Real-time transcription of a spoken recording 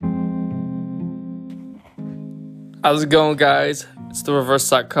How's it going, guys? It's the Reverse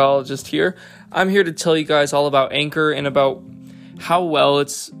Psychologist here. I'm here to tell you guys all about Anchor and about how well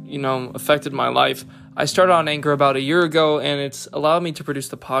it's, affected my life. I started on Anchor about a year ago, and it's allowed me to produce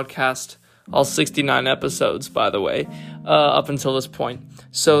the podcast, all 69 episodes, by the way, up until this point.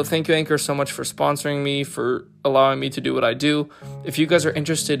 So thank you, Anchor, so much for sponsoring me, for allowing me to do what I do. If you guys are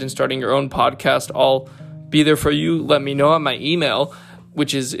interested in starting your own podcast, I'll be there for you. Let me know at my email,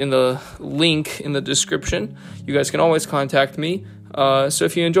 which is in the link in the description. You guys can always contact me. So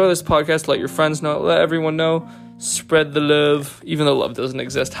if you enjoy this podcast, let your friends know, let everyone know, spread the love, even though love doesn't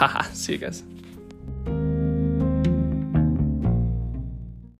exist. Haha, see you guys.